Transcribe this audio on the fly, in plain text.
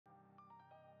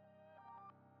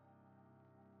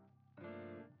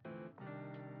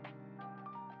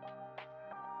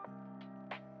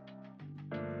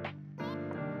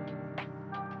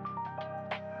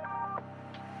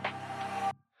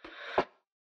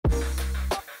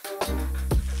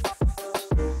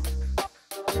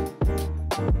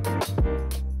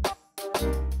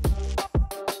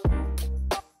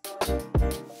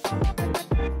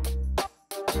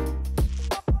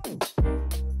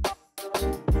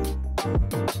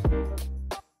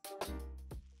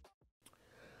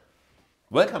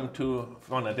Welcome to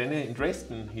Frau Denne in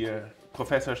Dresden here,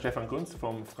 Professor Stefan Glunz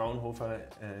from Fraunhofer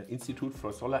Institute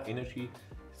for Solar Energy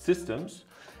Systems.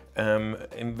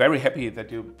 I'm very happy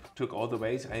that you took all the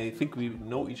ways. I think we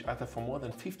know each other for more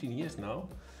than 15 years now,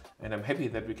 and I'm happy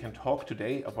that we can talk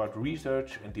today about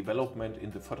research and development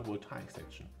in the photovoltaic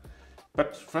section.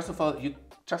 But first of all, you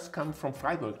just come from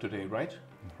Freiburg today, right?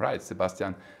 Right,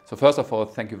 Sebastian. So first of all,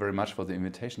 thank you very much for the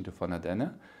invitation to Frau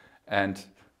Denne. And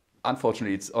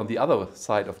unfortunately, it's on the other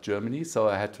side of Germany, so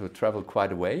I had to travel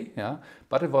quite a way. Yeah?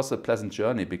 But it was a pleasant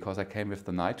journey because I came with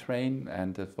the night train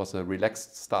and it was a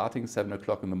relaxed starting, 7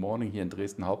 o'clock in the morning here in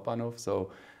Dresden Hauptbahnhof.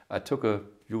 So I took a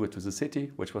view to the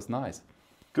city, which was nice.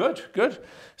 Good, good.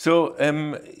 So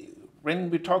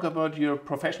when we talk about your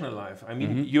professional life, I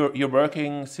mean, you're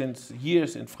working since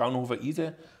years in Fraunhofer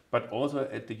ISE, but also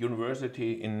at the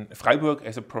university in Freiburg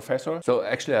as a professor. So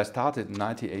actually I started in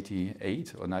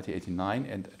 1988 or 1989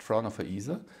 at Fraunhofer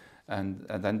ISE and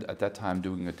then at that time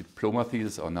doing a diploma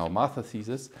thesis or now master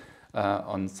thesis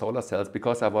on solar cells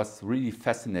because I was really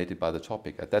fascinated by the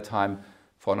topic. At that time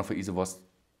Fraunhofer ISE was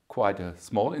quite a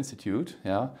small institute,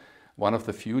 yeah, one of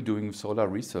the few doing solar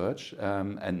research,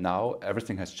 and now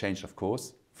everything has changed, of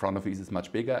course. Fraunhofer ISE is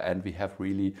much bigger and we have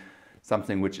really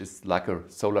something which is like a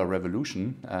solar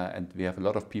revolution, and we have a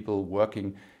lot of people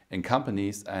working in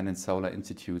companies and in solar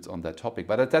institutes on that topic.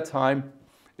 But at that time,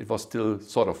 it was still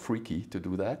sort of freaky to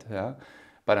do that. Yeah?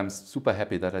 But I'm super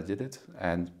happy that I did it.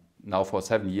 And now for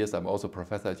 7 years, I'm also a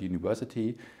professor at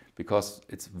university because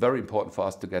it's very important for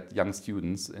us to get young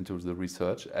students into the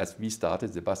research, as we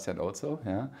started, Sebastian also.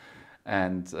 Yeah?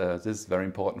 And this is very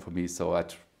important for me, so I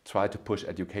try to push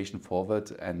education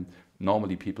forward, and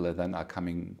normally people then are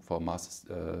coming for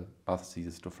master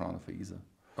thesis to Fraunhofer ISE.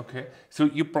 Okay, so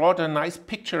you brought a nice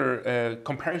picture,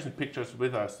 comparison pictures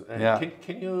with us. Yeah.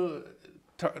 Can you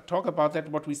talk about that,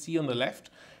 what we see on the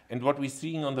left and what we're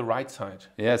seeing on the right side?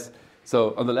 Yes,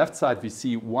 so on the left side we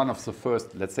see one of the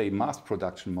first, let's say, mass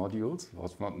production modules. It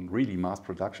was not really mass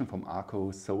production, from Arco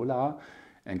Solar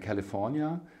in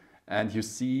California. And you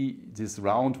see these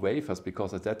round wafers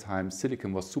because at that time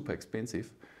silicon was super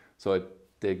expensive. So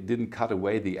they didn't cut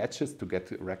away the edges to get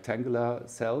rectangular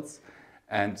cells.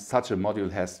 And such a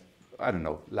module has, I don't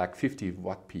know, like 50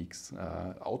 watt peaks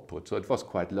output. So it was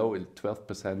quite low,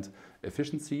 12%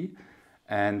 efficiency.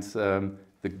 And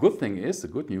the good thing is, the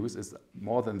good news is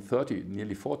more than 30,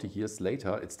 nearly 40 years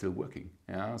later, it's still working.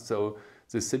 Yeah? So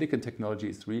the silicon technology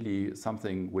is really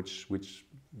something which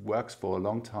works for a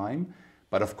long time.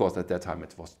 But of course, at that time,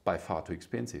 it was by far too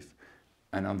expensive.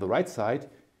 And on the right side,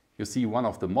 you see one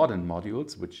of the modern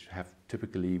modules, which have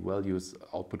typically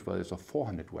output values of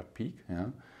 400 watt peak. Yeah?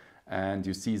 And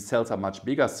you see cells are much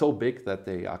bigger, so big that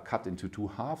they are cut into 2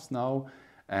 halves now.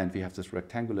 And we have this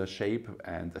rectangular shape,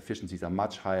 and efficiencies are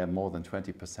much higher, more than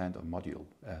 20% on module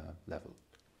level.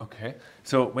 Okay,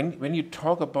 so when you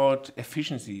talk about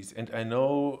efficiencies, and I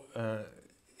know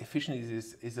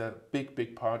efficiencies is a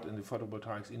big part in the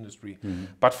photovoltaics industry.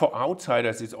 But for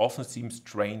outsiders, it often seems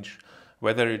strange,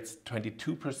 whether it's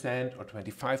 22% or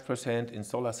 25% in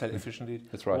solar cell efficiency.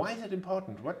 That's right. Why is it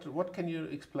important? What can you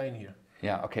explain here?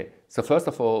 Yeah, okay. So first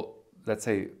of all, let's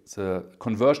say the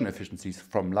conversion efficiencies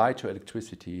from light to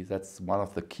electricity, that's one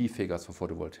of the key figures for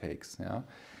photovoltaics. Yeah?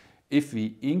 If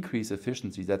we increase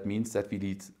efficiency, that means that we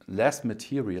need less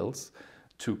materials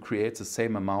to create the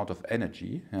same amount of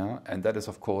energy, yeah? And that is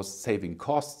of course saving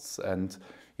costs and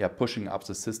pushing up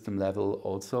the system level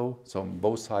also. So on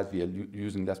both sides we are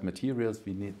using less materials,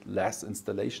 we need less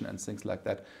installation and things like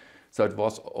that. So it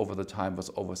was over the time was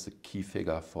always a key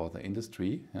figure for the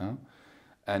industry. Yeah?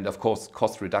 And of course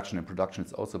cost reduction in production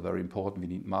is also very important.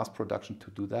 We need mass production to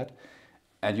do that.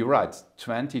 And you're right,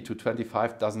 20 to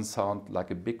 25 doesn't sound like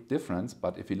a big difference,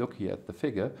 but if you look here at the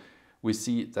figure, we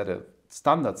see that a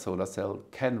standard solar cell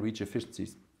can reach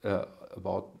efficiencies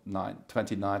about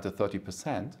 29 to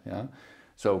 30%. Yeah?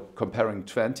 So comparing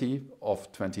 20 of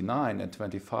 29 and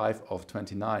 25 of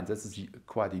 29, this is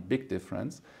quite a big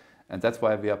difference. And that's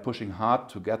why we are pushing hard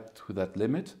to get to that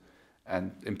limit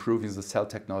and improving the cell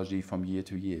technology from year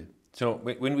to year. So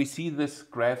when we see this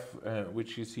graph,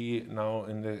 which you see now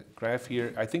in the graph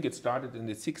here, I think it started in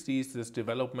the 60s, this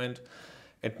development.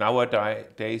 And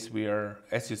nowadays we are,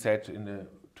 as you said, in the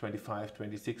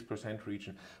 25–26%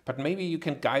 region. But maybe you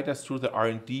can guide us through the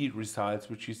R&D results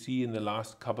which you see in the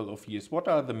last couple of years. What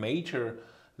are the major,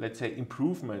 let's say,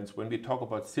 improvements when we talk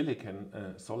about silicon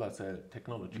solar cell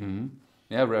technology?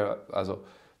 Yeah, also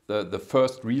the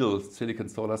first real silicon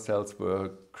solar cells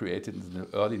were created in the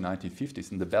early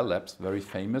 1950s in the Bell Labs, very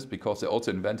famous because they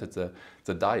also invented the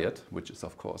diode, which is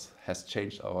of course has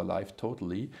changed our life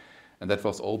totally. And that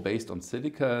was all based on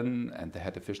silicon, and they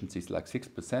had efficiencies like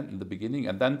 6% in the beginning.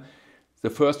 And then the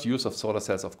first use of solar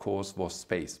cells, of course, was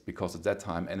space, because at that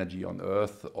time energy on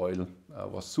Earth, oil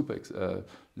was super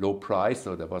low price,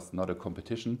 so there was not a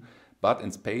competition. But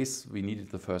in space, we needed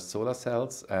the first solar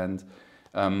cells, and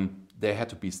they had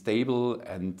to be stable,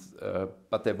 and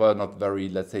but they were not very,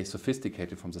 let's say,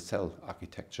 sophisticated from the cell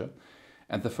architecture.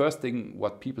 And the first thing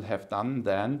what people have done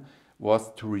then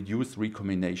was to reduce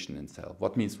recombination in cell.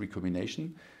 What means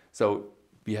recombination? So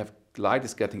we have light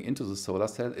is getting into the solar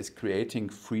cell, is creating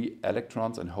free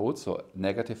electrons and holes, so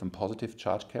negative and positive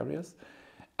charge carriers,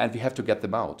 and we have to get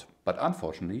them out. But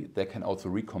unfortunately, they can also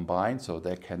recombine, so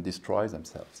they can destroy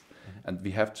themselves. And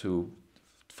we have to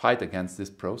fight against this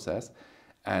process.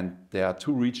 And there are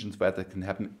two regions where that can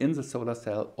happen: in the solar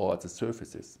cell or at the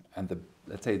surfaces. And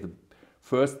let's say the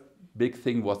first big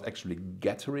thing was actually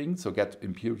gettering, so get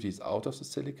impurities out of the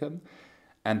silicon.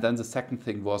 And then the second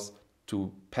thing was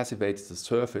to passivate the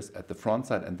surface at the front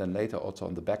side and then later also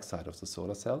on the back side of the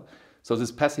solar cell. So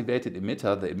this passivated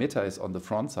emitter, the emitter is on the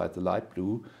front side, the light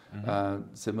blue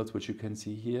symbols which you can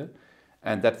see here.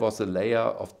 And that was a layer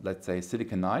of, let's say,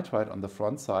 silicon nitride on the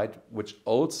front side, which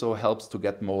also helps to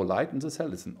get more light in the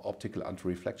cell. It's an optical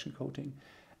anti-reflection coating.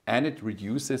 And it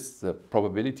reduces the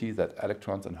probability that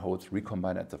electrons and holes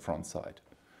recombine at the front side.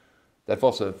 That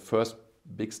was the first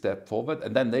big step forward.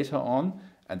 And then later on,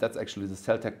 and that's actually the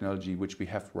cell technology which we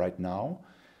have right now,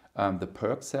 the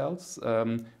PERC cells,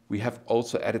 we have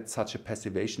also added such a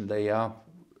passivation layer,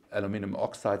 aluminum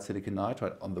oxide, silicon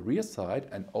nitride on the rear side,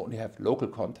 and only have local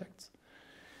contacts.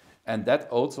 And that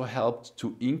also helped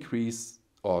to increase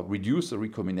or reduce the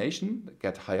recombination,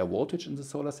 get higher voltage in the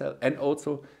solar cell, and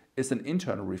also is an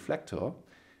internal reflector,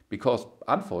 because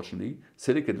unfortunately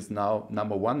silicon is now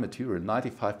 #1 material.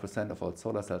 95% of all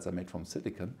solar cells are made from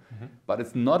silicon, but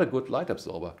it's not a good light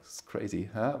absorber. It's crazy,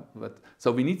 huh? But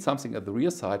so we need something at the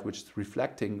rear side which is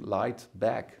reflecting light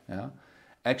back. Yeah?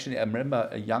 Actually, I remember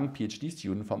a young PhD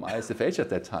student from ISFH at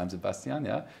that time, Sebastian,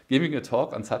 giving a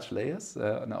talk on such layers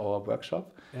in our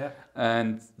workshop. Yeah.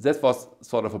 And that was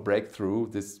sort of a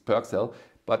breakthrough, this PERC cell.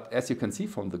 But as you can see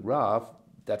from the graph,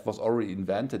 that was already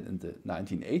invented in the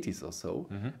 1980s or so.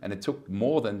 And it took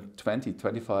more than 20,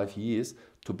 25 years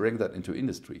to bring that into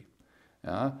industry.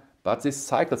 Yeah? But these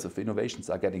cycles of innovations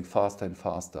are getting faster and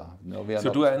faster. No,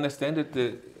 so do I understand that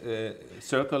the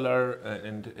circular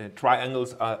and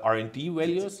triangles are R&D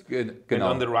values? And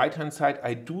on the right-hand side,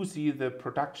 I do see the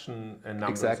production numbers.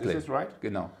 Exactly. Is this right?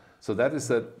 Genau. So that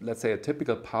is, let's say, a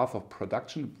typical path of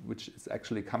production, which is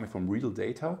actually coming from real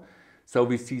data. So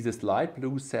we see this light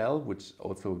blue cell, which is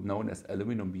also known as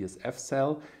aluminum BSF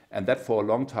cell, and that for a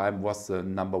long time was the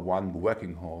 #1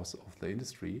 working horse of the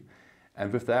industry.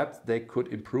 And with that, they could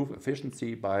improve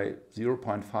efficiency by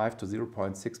 0.5 to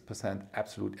 0.6%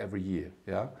 absolute every year.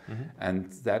 Yeah?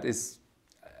 And that is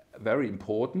very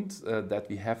important that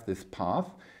we have this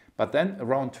path. But then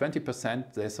around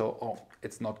 20%, they saw, oh,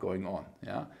 it's not going on.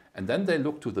 Yeah? And then they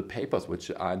look to the papers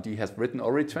which R&D has written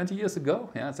already 20 years ago,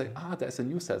 and say, there's a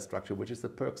new cell structure, which is the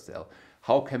PERC cell.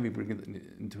 How can we bring it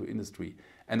into industry?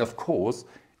 And of course,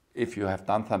 if you have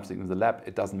done something in the lab,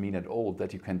 it doesn't mean at all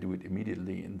that you can do it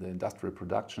immediately in the industrial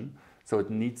production. So it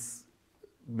needs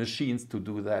machines to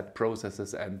do that,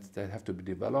 processes, and they have to be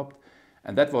developed.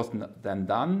 And that was then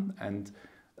done. And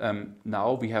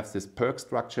now we have this PERC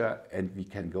structure, and we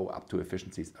can go up to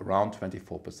efficiencies around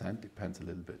 24%, depends a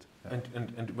little bit. Yeah.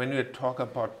 And when you talk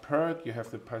about PERC, you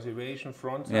have the passivation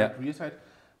front side, rear side.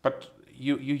 But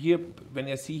you hear, when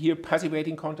you see here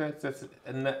passivating contacts, that's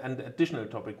an additional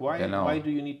topic. Why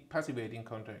do you need passivating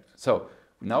contacts? So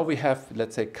now we have,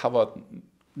 let's say, covered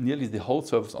nearly the whole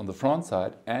surface on the front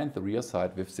side and the rear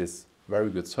side with this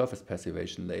very good surface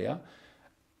passivation layer.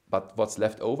 But what's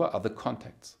left over are the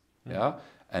contacts. Yeah?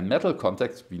 And metal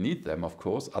contacts, we need them, of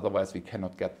course, otherwise we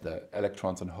cannot get the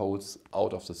electrons and holes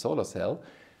out of the solar cell.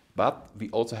 But we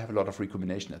also have a lot of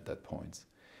recombination at that point.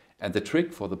 And the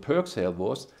trick for the PERC cell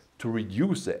was to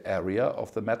reduce the area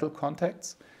of the metal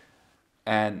contacts.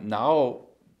 And now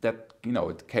that,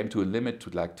 it came to a limit to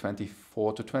like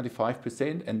 24 to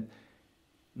 25%. And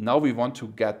now we want to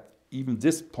get even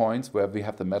these points where we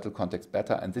have the metal contacts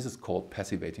better. And this is called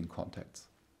passivating contacts.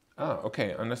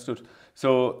 Okay, understood.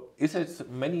 So is it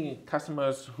many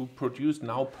customers who produce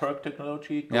now PERC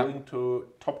technology going to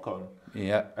TOPCon?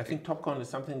 Yeah. I think TOPCon is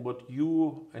something what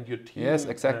you and your team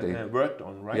worked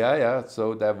on, right? Yeah.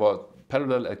 So there were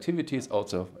parallel activities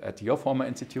also at your former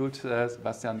institute,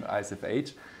 Sebastian,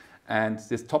 ISFH. And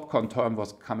this TOPCon term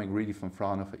was coming really from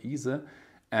Fraunhofer ISE.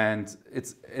 And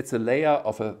it's a layer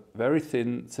of a very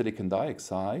thin silicon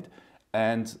dioxide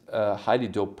and highly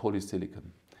doped polysilicon.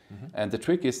 And the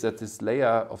trick is that this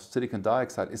layer of silicon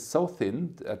dioxide is so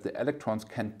thin that the electrons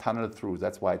can tunnel through.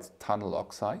 That's why it's tunnel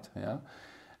oxide. Yeah?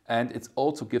 And it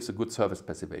also gives a good surface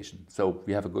passivation. So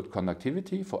we have a good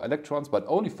conductivity for electrons, but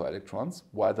only for electrons,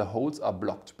 while the holes are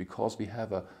blocked because we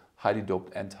have a highly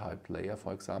doped N-type layer,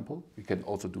 for example. We can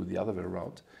also do the other way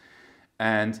around.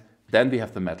 And then we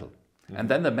have the metal. And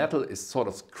then the metal is sort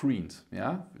of screened.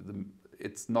 Yeah?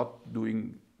 It's not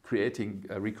creating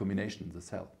a recombination in the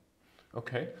cell.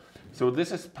 Okay, so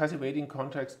this is passivating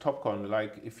context TOPCon.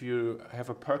 Like if you have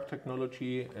a PERC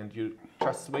technology and you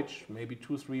just switch maybe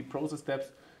 2-3 process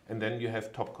steps, and then you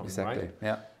have TOPCon, exactly.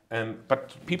 right? Yeah.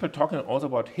 But people talking also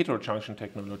about heterojunction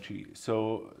technology.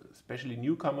 So especially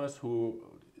newcomers who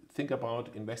think about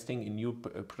investing in new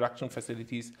production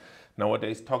facilities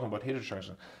nowadays talking about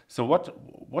heterojunction. So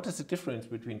what is the difference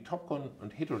between TOPCon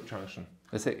and heterojunction?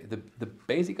 Let's say the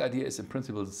basic idea is in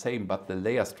principle the same, but the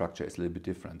layer structure is a little bit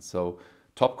different. So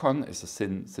TOPCon is a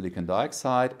thin silicon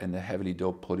dioxide and a heavily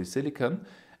doped polysilicon.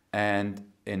 And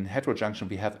in heterojunction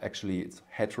we have actually, it's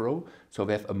hetero, so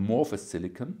we have amorphous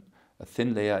silicon, a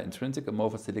thin layer intrinsic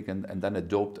amorphous silicon, and then a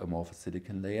doped amorphous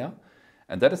silicon layer.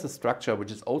 And that is a structure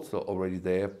which is also already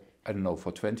there, I don't know,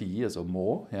 for 20 years or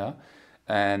more. Yeah?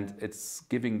 And it's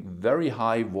giving very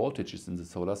high voltages in the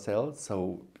solar cell,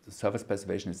 so the surface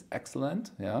passivation is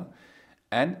excellent. Yeah?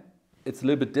 And it's a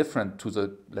little bit different to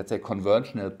the, let's say,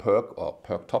 conventional PERC or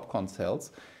PERC TOPCon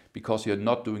cells, because you're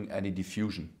not doing any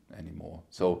diffusion anymore.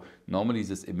 So normally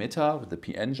this emitter with the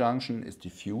PN junction is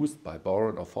diffused by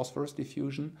boron or phosphorus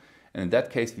diffusion. And in that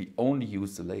case, we only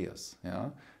use the layers. Yeah?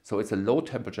 So it's a low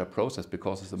temperature process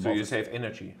because it's a So you save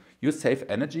energy. You save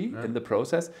energy in the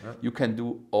process. Yeah. You can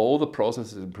do all the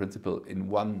processes in principle in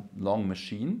one long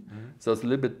machine. So it's a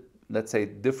little bit, let's say,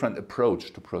 different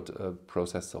approach to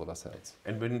process solar cells.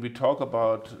 And when we talk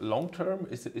about long term,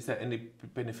 is there any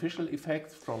beneficial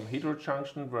effects from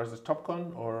heterojunction versus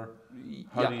TOPCon, or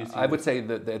how do you see I would say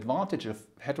that the advantage of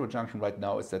heterojunction right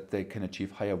now is that they can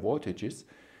achieve higher voltages.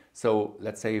 So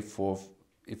let's say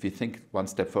if you think one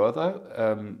step further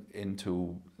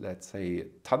into, let's say,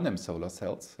 tandem solar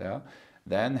cells, yeah,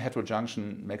 then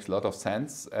heterojunction makes a lot of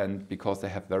sense, and because they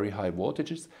have very high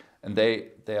voltages, and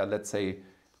they are, let's say,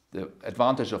 the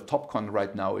advantage of TOPCon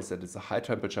right now is that it's a high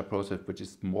temperature process which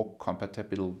is more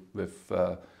compatible with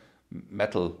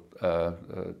metal,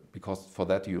 because for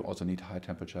that you also need high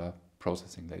temperature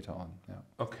processing later on. Yeah.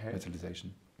 Okay.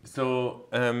 Metallization. So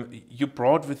you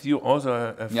brought with you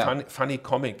also a funny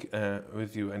comic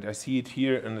with you, and I see it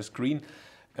here on the screen.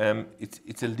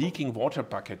 It's a leaking water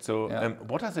bucket. So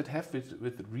what does it have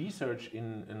with research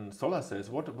in solar cells?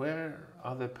 Where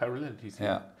are the parallelities here?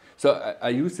 Yeah. So I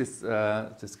use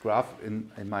this graph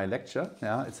in my lecture.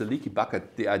 Yeah, it's a leaky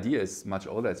bucket. The idea is much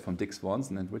older. It's from Dick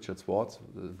Swanson and Richard Schwartz,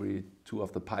 really two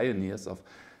of the pioneers of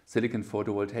silicon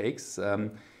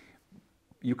photovoltaics.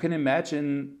 You can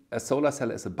imagine a solar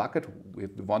cell as a bucket. We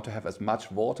want to have as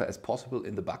much water as possible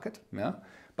in the bucket. Yeah?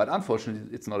 But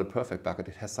unfortunately, it's not a perfect bucket.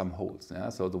 It has some holes. Yeah?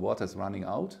 So the water is running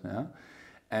out. Yeah?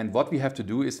 And what we have to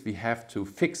do is we have to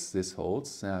fix these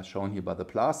holes, shown here by the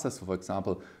plaster. So for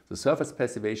example, the surface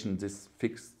passivation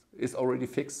is already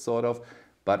fixed, sort of.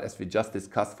 But as we just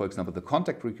discussed, for example, the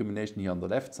contact recombination here on the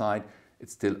left side,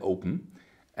 it's still open.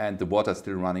 And the water is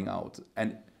still running out.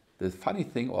 And the funny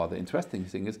thing, or the interesting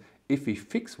thing is, if we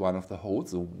fix one of the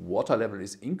holes, the water level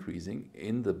is increasing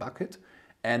in the bucket,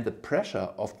 and the pressure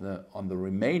on the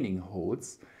remaining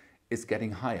holes is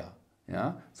getting higher.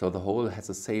 Yeah? So the hole has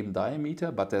the same diameter,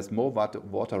 but there's more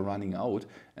water running out.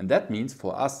 And that means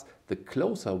for us, the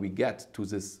closer we get to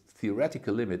this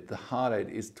theoretical limit, the harder it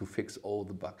is to fix all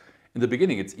the buckets. In the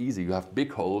beginning, it's easy. You have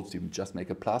big holes, you just make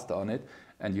a plaster on it,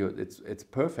 and it's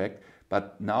perfect.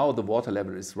 But now the water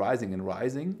level is rising and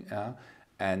rising. Yeah?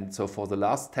 And so for the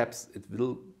last steps, it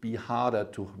will be harder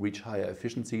to reach higher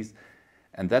efficiencies.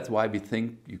 And that's why we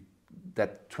think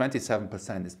that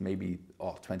 27% is maybe,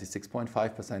 or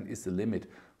 26.5% is the limit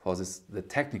for the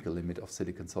technical limit of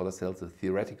silicon solar cells. The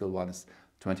theoretical one is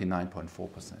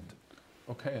 29.4%.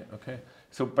 Okay, okay.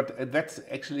 So, but that's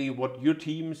actually what your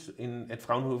teams at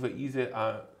Fraunhofer ISE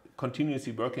are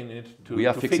continuously working it to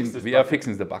fix this. We are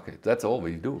fixing the bucket. That's all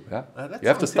we do. Yeah. You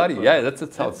have to study. Simple. Yeah,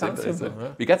 that's how simple.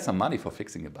 Yeah. We get some money for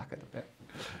fixing a bucket. Yeah.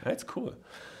 That's cool.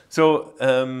 So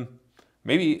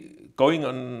maybe going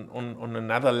on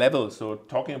another level. So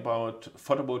talking about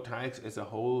photovoltaics as a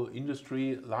whole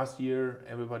industry. Last year,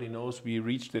 everybody knows we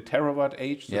reached the terawatt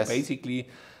age. So basically,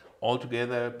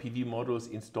 altogether, PV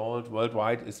modules installed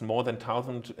worldwide is more than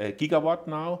 1,000 gigawatt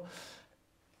now.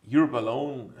 Europe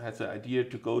alone has the idea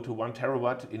to go to 1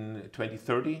 terawatt in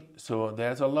 2030. So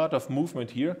there's a lot of movement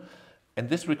here. And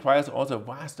this requires also a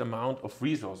vast amount of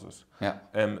resources. Yeah.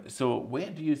 So where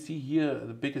do you see here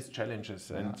the biggest challenges,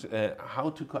 and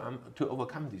how to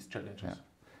overcome these challenges? Yeah.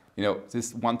 You know,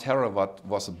 this 1 terawatt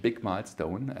was a big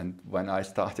milestone, and when I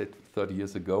started 30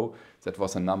 years ago, that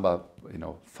was a number, you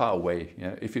know, far away.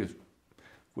 Yeah? If you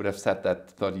would have said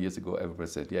that 30 years ago, everybody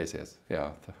said, yes, yes,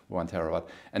 yeah, 1 terawatt.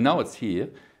 And now it's here,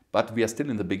 but we are still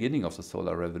in the beginning of the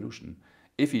solar revolution.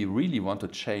 If we really want to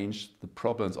change the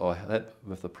problems or help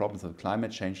with the problems of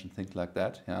climate change and things like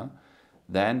that, yeah,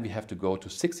 then we have to go to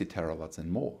 60 terawatts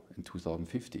and more in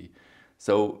 2050.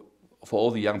 So for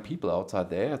all the young people outside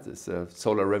there, this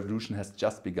solar revolution has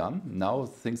just begun. Now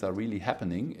things are really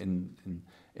happening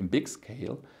in big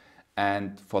scale.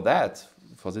 And for that,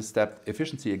 for this step,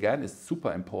 efficiency again is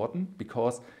super important,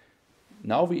 because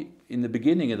now in the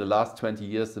beginning, in the last 20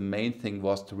 years, the main thing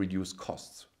was to reduce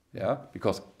costs. Yeah,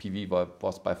 because PV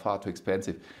was by far too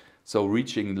expensive. So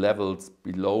reaching levels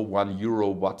below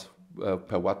 €1 watt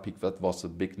per watt peak, that was a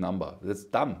big number. That's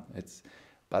done.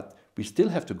 But we still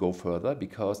have to go further,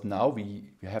 because now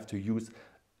we have to use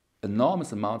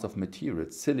enormous amounts of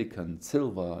materials, silicon,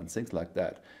 silver, and things like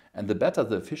that. And the better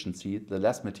the efficiency, the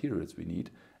less materials we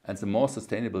need, and the more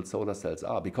sustainable solar cells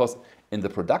are. Because in the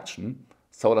production,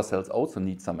 solar cells also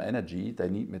need some energy, they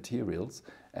need materials,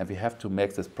 and we have to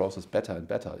make this process better and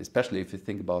better, especially if you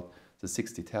think about the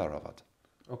 60 terawatt.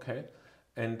 Okay,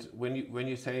 and when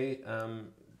you say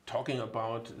talking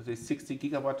about the 60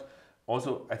 gigawatt,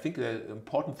 also I think the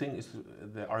important thing is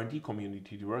the R&D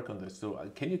community to work on this. So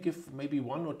can you give maybe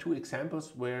 1 or 2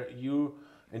 examples where you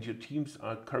and your teams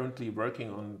are currently working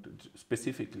on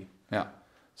specifically? Yeah.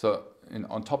 So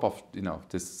on top of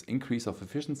this increase of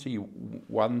efficiency,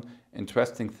 one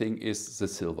interesting thing is the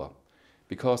silver,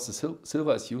 because the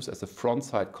silver is used as a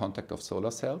front-side contact of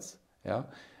solar cells. Yeah,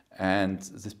 and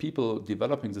these people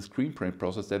developing the screen print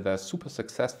process, they were super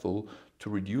successful to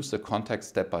reduce the contact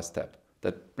step by step.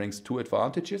 That brings 2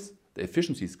 advantages: the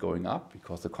efficiency is going up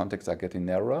because the contacts are getting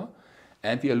narrower,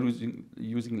 and we are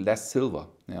using less silver.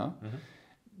 Yeah. Mm-hmm.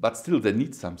 But still, they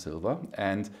need some silver,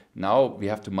 and now we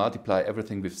have to multiply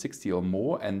everything with 60 or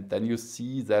more, and then you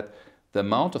see that the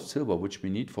amount of silver which we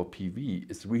need for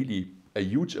PV is really a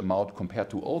huge amount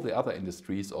compared to all the other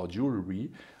industries or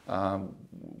jewelry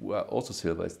where also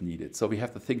silver is needed. So we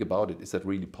have to think about it: is that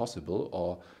really possible,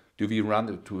 or do we run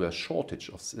into a shortage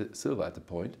of silver at the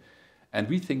point? And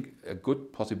we think a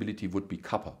good possibility would be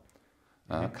copper.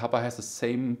 Copper has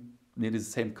nearly the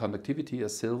same conductivity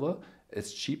as silver.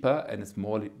 It's cheaper and it's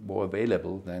more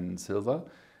available than silver.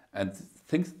 And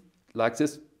things like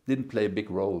this didn't play a big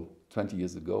role 20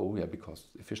 years ago, yeah, because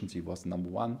efficiency was number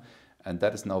 1, and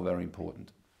that is now very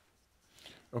important.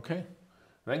 Okay,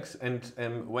 thanks. And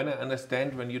when I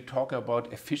understand, when you talk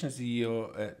about efficiency, you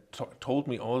told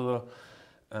me also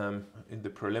in the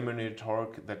preliminary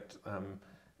talk that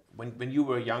when you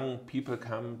were young, people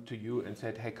come to you and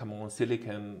said, hey, come on,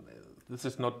 silicon, this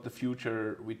is not the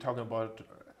future, we're talking about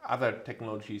other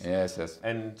technologies. Yes, yes.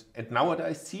 And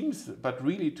nowadays seems, but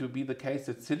really to be the case,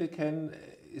 that silicon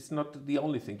is not the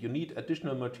only thing. You need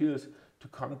additional materials to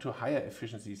come to higher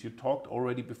efficiencies. You talked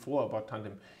already before about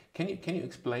tandem. Can you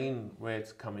explain where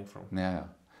it's coming from? Yeah,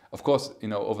 of course.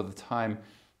 Over the time,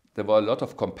 there were a lot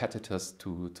of competitors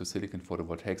to silicon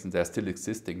photovoltaics, and they're still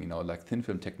existing. Like thin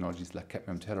film technologies like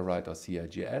cadmium telluride or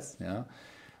CIGS. Yeah.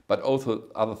 But also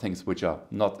other things which are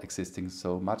not existing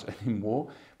so much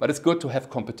anymore. But it's good to have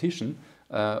competition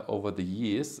over the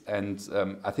years. And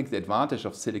I think the advantage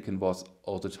of silicon was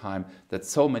all the time that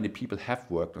so many people have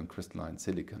worked on crystalline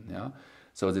silicon. Yeah?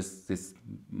 So this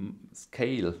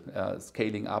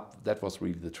scaling up, that was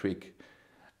really the trick.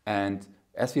 And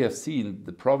as we have seen,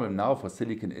 the problem now for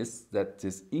silicon is that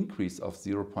this increase of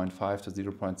 0.5 to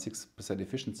 0.6%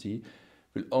 efficiency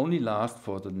will only last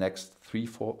for the next 3,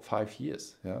 4, 5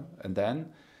 years. Yeah? And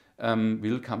then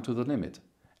we'll come to the limit.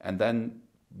 And then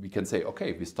we can say,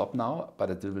 okay, we stop now, but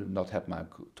it will not happen. I'm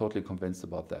totally convinced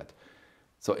about that.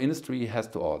 So industry has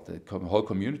to, or the whole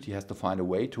community has to find a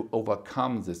way to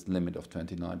overcome this limit of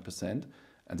 29%.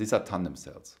 And these are tandem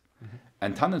cells. Mm-hmm.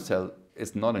 And tandem cell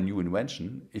is not a new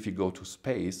invention. If you go to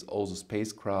space, all the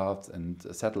spacecrafts and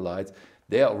satellites,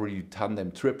 they are already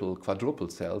tandem, triple, quadruple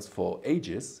cells for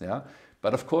ages. Yeah?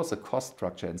 But of course, the cost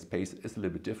structure in space is a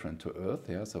little bit different to Earth,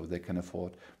 yeah? So they can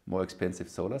afford more expensive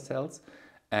solar cells.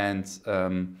 And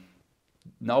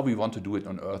now we want to do it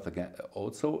on Earth again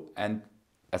also. And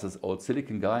as an old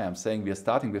silicon guy, I'm saying we are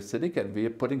starting with silicon and we are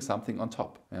putting something on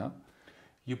top. Yeah?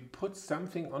 You put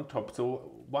something on top.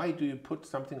 So why do you put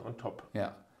something on top?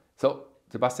 Yeah. So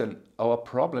Sebastian, our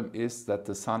problem is that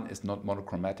the sun is not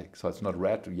monochromatic. So it's not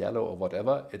red or yellow or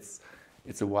whatever.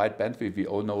 it's a wide bandwidth. We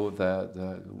all know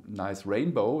the nice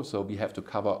rainbow, so we have to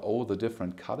cover all the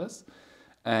different colors.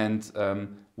 And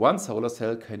one solar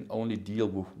cell can only deal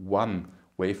with one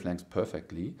wavelength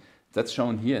perfectly. That's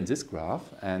shown here in this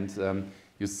graph. And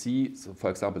you see, so for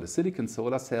example, a silicon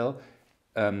solar cell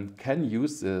can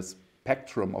use the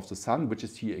spectrum of the sun, which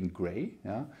is here in gray.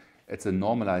 Yeah? It's a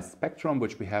normalized spectrum,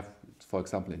 which we have, for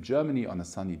example, in Germany on a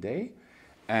sunny day.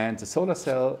 And the solar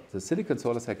cell, the silicon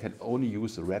solar cell, can only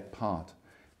use the red part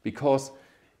because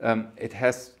it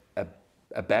has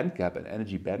a band gap, an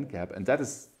energy band gap. And that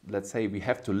is, let's say, we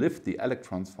have to lift the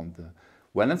electrons from the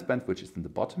valence band, which is in the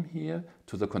bottom here,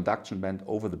 to the conduction band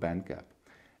over the band gap.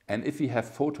 And if we have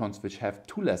photons which have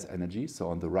too less energy, so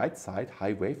on the right side,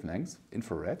 high wavelengths,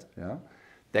 infrared, yeah,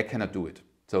 they cannot do it.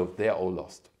 So they are all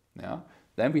lost. Yeah?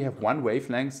 Then we have one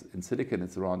wavelength. In silicon,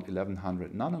 it's around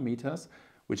 1100 nanometers,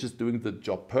 which is doing the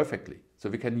job perfectly. So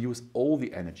we can use all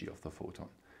the energy of the photon.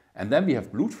 And then we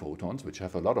have blue photons, which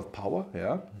have a lot of power,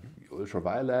 yeah?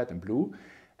 Ultraviolet and blue,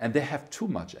 and they have too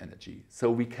much energy. So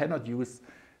we cannot use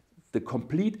the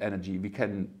complete energy. We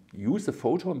can use the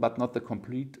photon, but not the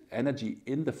complete energy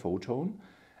in the photon.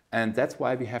 And that's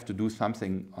why we have to do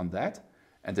something on that.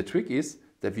 And the trick is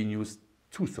that we use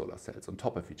two solar cells on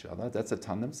top of each other. That's a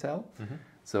tandem cell. Mm-hmm.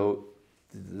 So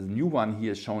the new one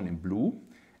here is shown in blue,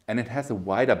 and it has a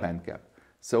wider band gap.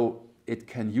 So it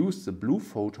can use the blue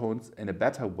photons in a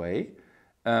better way,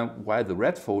 while the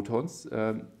red photons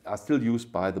are still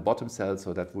used by the bottom cell,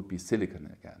 so that would be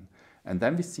silicon again. And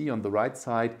then we see on the right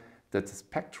side that the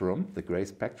spectrum, the gray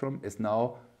spectrum, is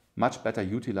now much better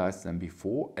utilized than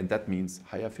before, and that means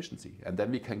higher efficiency. And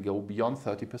then we can go beyond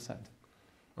 30%.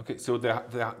 Okay, so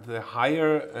the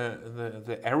higher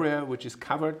the area which is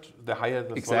covered, the higher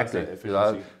the solar cell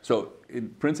efficiency. So in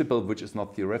principle, which is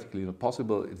not theoretically not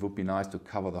possible, it would be nice to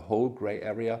cover the whole gray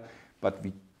area, but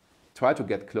we try to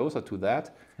get closer to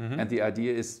that. Mm-hmm. And the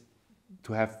idea is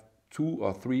to have 2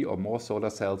 or 3 or more solar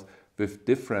cells with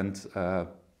different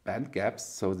band gaps,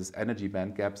 so this energy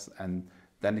band gaps, and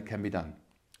then it can be done.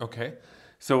 Okay.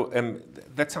 So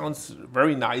that sounds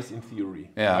very nice in theory.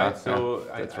 Yeah. Right? So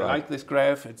yeah, I like this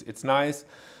graph. It's nice,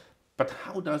 but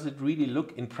how does it really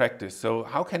look in practice? So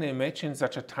how can I imagine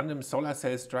such a tandem solar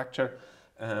cell structure?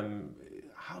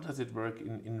 How does it work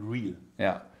in real?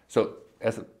 Yeah. So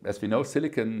as we know,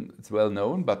 silicon is well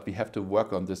known, but we have to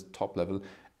work on this top level.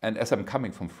 And as I'm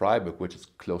coming from Freiburg, which is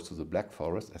close to the Black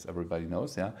Forest, as everybody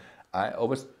knows, yeah, I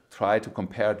always try to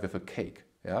compare it with a cake.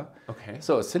 Yeah. Okay.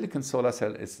 So a silicon solar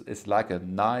cell is like a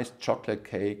nice chocolate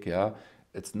cake. Yeah.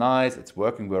 It's nice. It's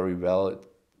working very well,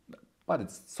 but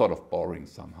it's sort of boring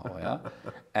somehow. Yeah.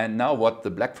 And now what the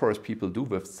Black Forest people do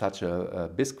with such a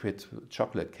biscuit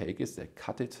chocolate cake is they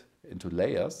cut it into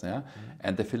layers. Yeah. Mm-hmm.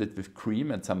 And they fill it with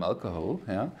cream and some alcohol.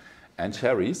 Yeah. And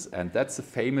cherries. And that's a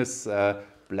famous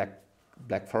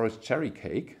Black Forest cherry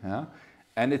cake. Yeah.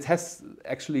 And it has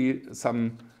actually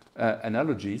some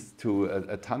analogies to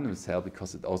a tandem cell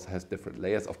because it also has different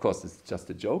layers. Of course, it's just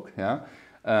a joke, yeah.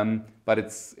 But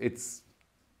it's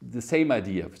the same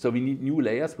idea. So we need new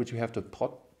layers which we have to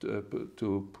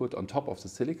put on top of the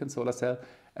silicon solar cell.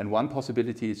 And one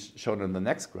possibility is shown on the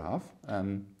next graph,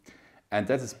 and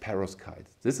that is perovskite.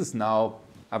 This is now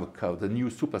the new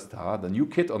superstar, the new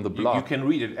kid on the block. You can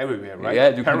read it everywhere, right? Yeah,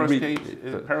 you can read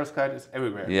perovskite is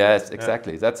everywhere. Yes,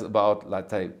 exactly. Yeah. That's about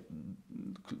like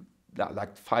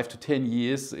 5 to 10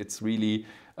 years. It's really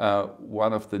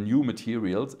one of the new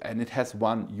materials, and it has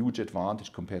one huge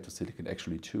advantage compared to silicon,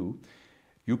 actually two.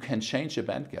 You can change the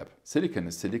band gap. Silicon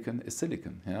is silicon is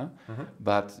silicon, yeah. Mm-hmm.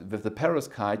 But with the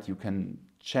perovskite, you can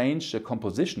change the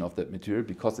composition of that material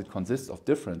because it consists of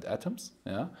different atoms,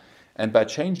 yeah. And by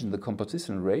changing the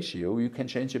composition ratio, you can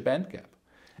change the band gap.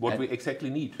 What we exactly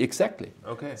need. Exactly.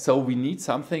 Okay. So we need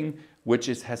something which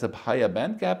has a higher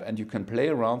band gap, and you can play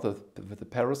around with the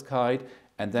perovskite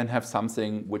and then have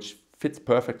something which fits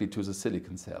perfectly to the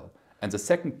silicon cell. And the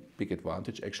second big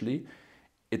advantage, actually,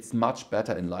 it's much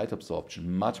better in light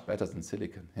absorption, much better than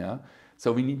silicon. Yeah.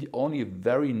 So we need only a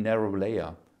very narrow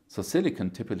layer. So silicon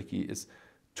typically is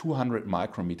 200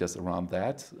 micrometers around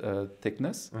that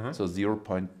thickness, so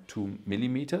 0.2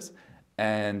 millimeters.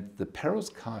 And the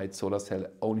perovskite solar cell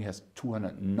only has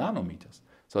 200 nanometers.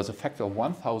 So it's a factor of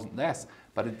 1,000 less,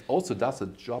 but it also does a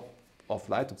job of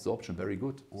light absorption very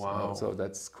good. Wow. So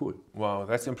that's cool. Wow,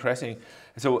 that's impressive.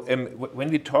 So when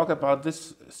we talk about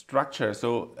this structure,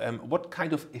 so what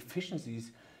kind of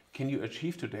efficiencies can you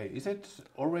achieve today? Is it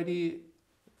already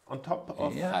on top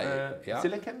of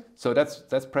silicon? So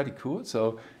that's pretty cool.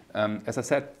 So as I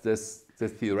said, the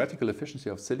theoretical efficiency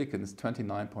of silicon is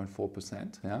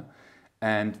 29.4%. Yeah.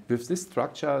 And with this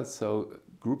structure, so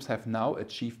groups have now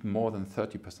achieved more than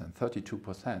 30%,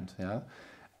 32%. Yeah,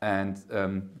 and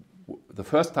the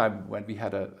first time when we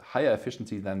had a higher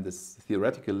efficiency than this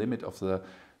theoretical limit of the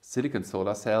silicon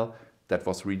solar cell, that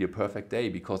was really a perfect day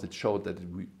because it showed that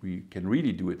we can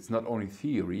really do it. It's not only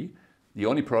theory. The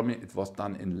only problem, it was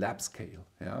done in lab scale.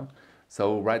 Yeah.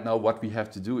 So right now what we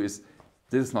have to do is,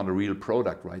 this is not a real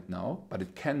product right now, but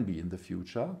it can be in the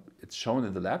future. It's shown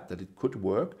in the lab that it could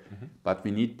work, but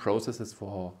we need processes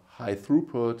for high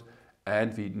throughput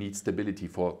and we need stability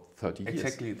for 30 years.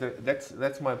 Exactly,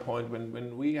 that's my point.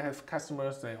 When we have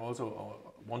customers, they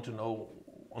also want to know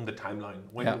on the timeline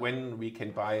when we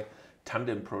can buy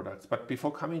tandem products. But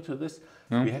before coming to this,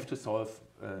 we have to solve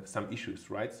some issues,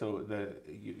 right? So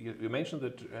you mentioned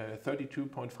that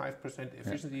 32.5%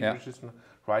 efficiency, which is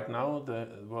right now the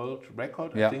world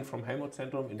record, I think, from Helmut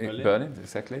Zentrum in Berlin. Berlin,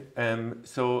 exactly.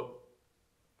 So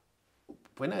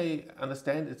when I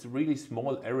understand, it's a really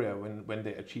small area when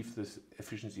they achieve this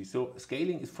efficiency. So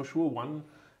scaling is for sure one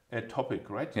topic,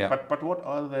 right? Yeah. But what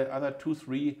are the other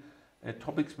 2-3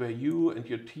 topics where you and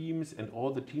your teams and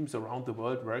all the teams around the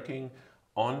world working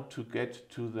on to get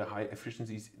to the high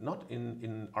efficiencies, not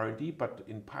in R&D, but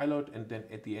in pilot, and then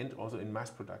at the end also in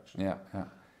mass production? Yeah.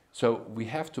 So we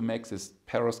have to make this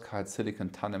perovskite silicon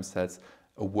tandem cells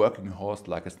a working horse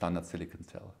like a standard silicon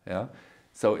cell. Yeah.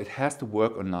 So it has to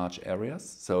work on large areas.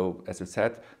 So as I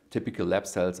said, typical lab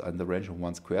cells are in the range of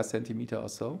 1 square centimeter or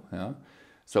so. Yeah.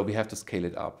 So we have to scale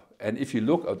it up. And if you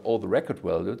look at all the record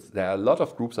values, there are a lot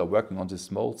of groups are working on these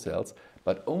small cells,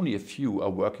 but only a few are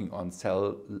working on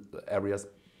cell areas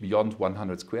beyond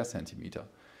 100 square centimeter.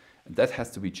 And that has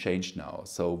to be changed now.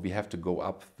 So we have to go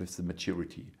up with the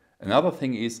maturity. Another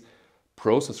thing is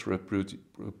process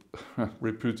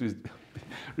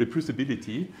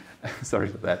reproducibility. Sorry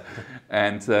for that.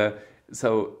 And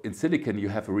so in silicon, you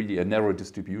have really a narrow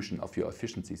distribution of your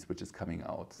efficiencies, which is coming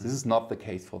out. This is not the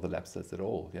case for the lab cells at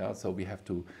all. Yeah, so we have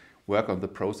to work on the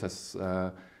process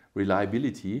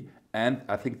reliability. And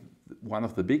I think one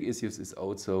of the big issues is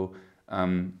also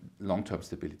long-term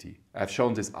stability. I've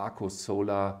shown this Arco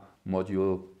solar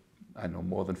module, I know,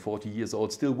 more than 40 years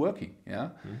old, still working.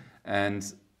 Yeah, and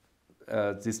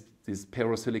these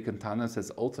ferrosilicon tandem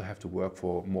cells also have to work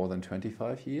for more than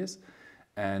 25 years.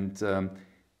 And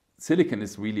silicon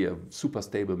is really a super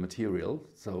stable material,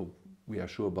 so we are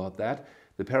sure about that.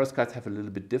 The perovskites have a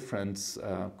little bit different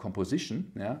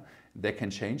composition. Yeah, they can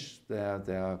change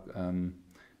their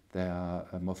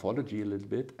morphology a little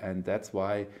bit, and that's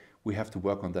why we have to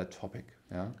work on that topic.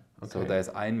 Yeah. Okay. So there's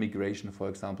ion migration, for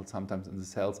example, sometimes in the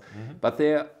cells, but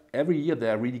every year they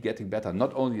are really getting better.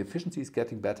 Not only efficiency is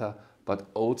getting better,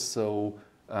 but also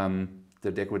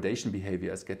the degradation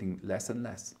behavior is getting less and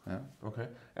less. Yeah? Okay.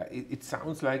 It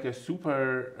sounds like a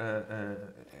super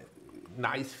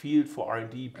nice field for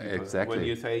R&D people. Exactly. When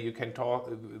you say you can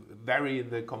vary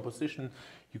the composition,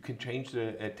 you can change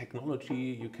the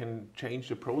technology, you can change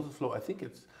the process flow. I think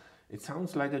it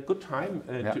sounds like a good time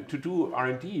to do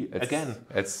R&D again.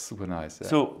 It's super nice. Yeah.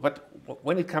 So, but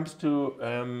when it comes to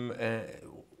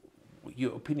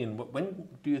your opinion, when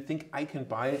do you think I can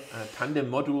buy a tandem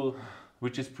module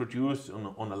which is produced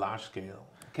on a large scale?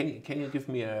 Can you give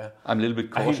me a? I'm a little bit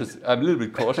cautious. I'm a little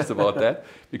bit cautious about that,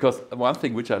 because one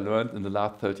thing which I learned in the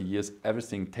last 30 years,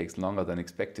 everything takes longer than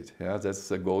expected. Yeah,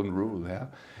 that's a golden rule. Yeah,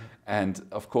 and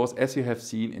of course, as you have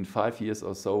seen, in 5 years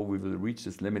or so, we will reach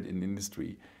this limit in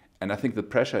industry. And I think the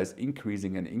pressure is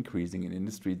increasing and increasing in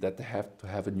industry that they have to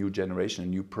have a new generation, a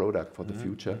new product for the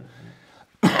future.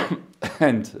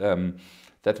 And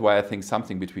that's why I think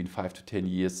something between 5 to 10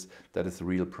 years, that is a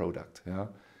real product. Yeah?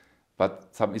 But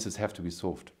some issues have to be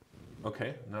solved.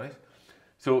 Okay, nice.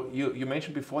 So you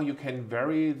mentioned before you can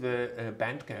vary the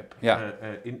band gap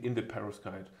in the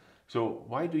perovskite. So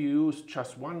why do you use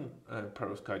just one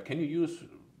perovskite? Can you use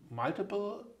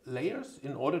multiple layers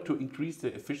in order to increase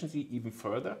the efficiency even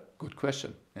further? Good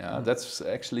question. Yeah, that's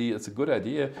actually, it's a good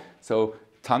idea. So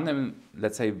tandem,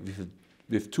 let's say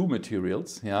with 2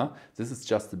 materials, yeah, this is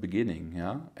just the beginning,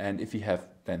 yeah. And if we have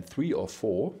then 3 or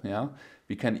 4, yeah,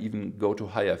 we can even go to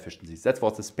higher efficiencies. That's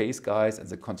what the space guys and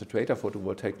the concentrator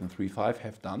photovoltaic in 3.5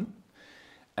 have done.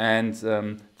 And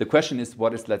the question is,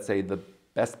 what is, let's say, the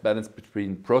best balance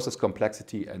between process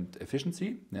complexity and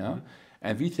efficiency? Yeah.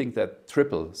 And we think that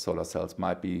triple solar cells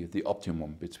might be the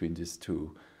optimum between these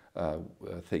 2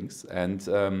 things. And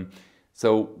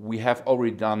so we have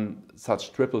already done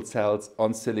such triple cells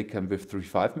on silicon with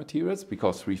 3.5 materials,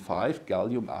 because 3.5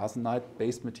 gallium arsenide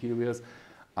based materials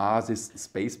are these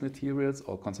space materials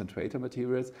or concentrator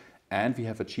materials. And we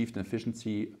have achieved an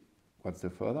efficiency, one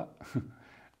step further,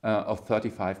 of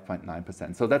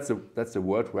 35.9%. So that's the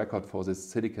world record for this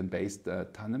silicon-based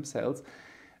tandem cells.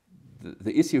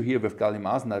 the issue here with gallium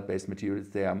arsenide based materials,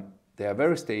 they are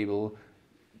very stable,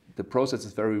 the process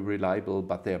is very reliable,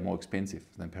 but they are more expensive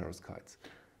than perovskites.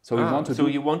 So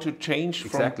you want to change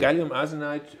from gallium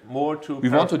arsenide more to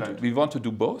perovskite? We want to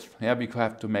do both. Yeah, we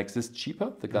have to make this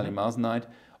cheaper, the gallium arsenide,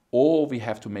 or we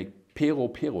have to make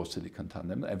silicon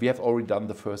tandem. And we have already done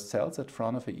the first cells at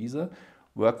Fraunhofer ISE,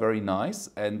 work very nice,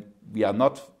 and we are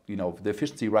not, the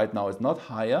efficiency right now is not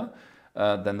higher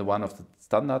than the one of the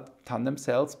standard tandem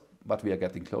cells, but we are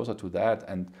getting closer to that.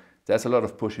 And there's a lot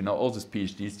of push, all these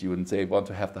PhD students, they want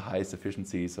to have the highest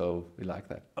efficiency, so we like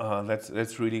that.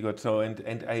 That's really good. So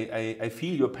and I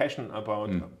feel your passion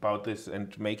about this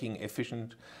and making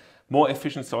more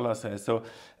efficient solar cells. So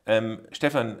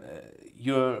Stefan,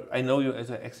 I know you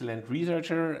as an excellent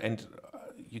researcher, and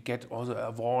you get also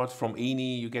awards from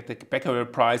ENI. You get the Becquerel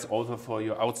Prize also for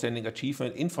your outstanding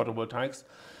achievement in photovoltaics.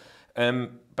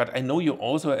 But I know you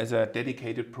also as a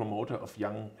dedicated promoter of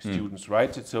young students,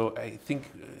 right? So I think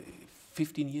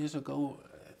 15 years ago,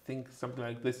 I think something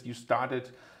like this, you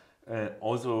started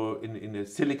also in a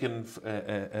silicon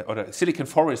or a silicon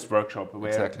forest workshop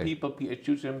where people,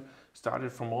 PhD students,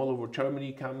 started from all over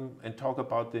Germany, come and talk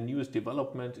about the newest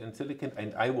development in silicon,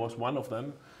 and I was one of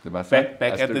them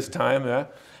back at this time. Yeah.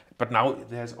 But now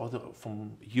there's also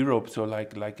from Europe, so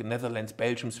like Netherlands,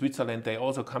 Belgium, Switzerland, they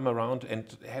also come around and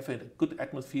have a good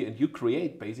atmosphere, and you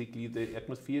create basically the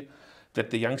atmosphere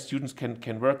that the young students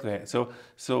can work there. So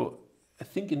I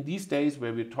think in these days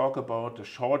where we talk about the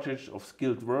shortage of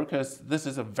skilled workers, this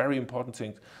is a very important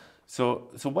thing. So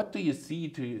what do you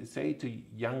say to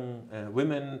young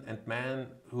women and men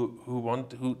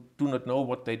who do not know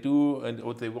what they do and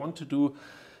what they want to do,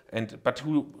 but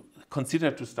who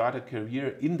consider to start a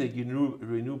career in the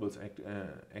renewables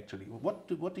actually?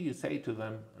 What do you say to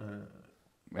them?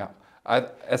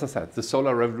 As I said, the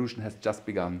solar revolution has just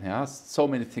begun. Yeah? So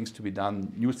many things to be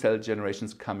done, new cell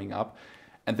generations coming up.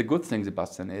 And the good thing,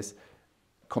 Sebastian, is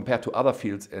compared to other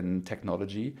fields in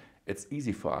technology, it's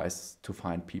easy for us to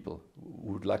find people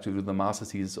who would like to do the master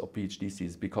thesis or PhD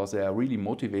thesis because they are really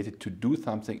motivated to do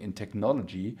something in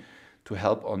technology to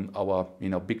help on our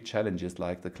big challenges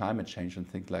like the climate change and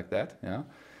things like that. Yeah?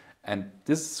 And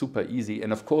this is super easy.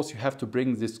 And of course, you have to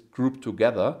bring this group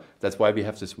together. That's why we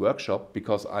have this workshop,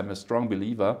 because I'm a strong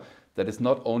believer that it's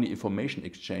not only information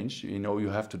exchange. You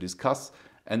have to discuss.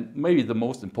 And maybe the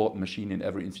most important machine in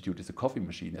every institute is a coffee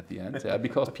machine at the end,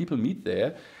 because people meet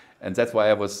there. And that's why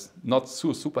I was not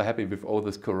super happy with all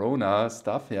this Corona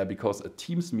stuff, because a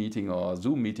Teams meeting or a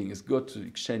Zoom meeting is good to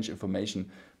exchange information,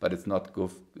 but it's not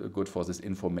good for this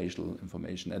informational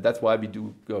information. And that's why we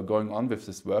do going on with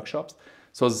these workshops.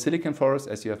 So the silicon forest,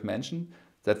 as you have mentioned,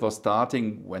 that was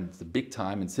starting when the big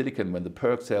time in silicon, when the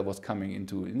PERC cell was coming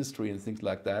into industry and things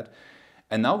like that.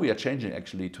 And now we are changing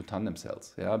actually to tandem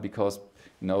cells, because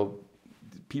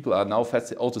people are now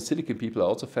also silicon people are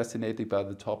also fascinated by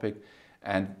the topic,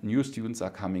 and new students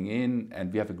are coming in,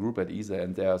 and we have a group at ISE,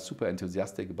 and they are super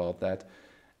enthusiastic about that.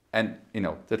 And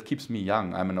that keeps me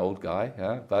young. I'm an old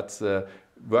guy, but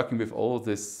working with all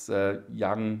this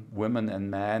young women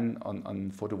and men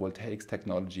on photovoltaics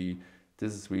technology,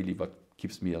 this is really what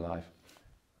keeps me alive.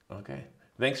 Okay.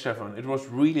 Thanks, Stefan. It was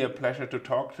really a pleasure to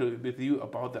talk with you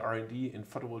about the R&D in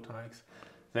photovoltaics.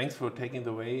 Thanks for taking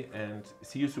the way, and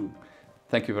see you soon.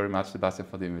 Thank you very much, Sebastian,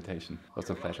 for the invitation. It was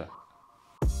a pleasure.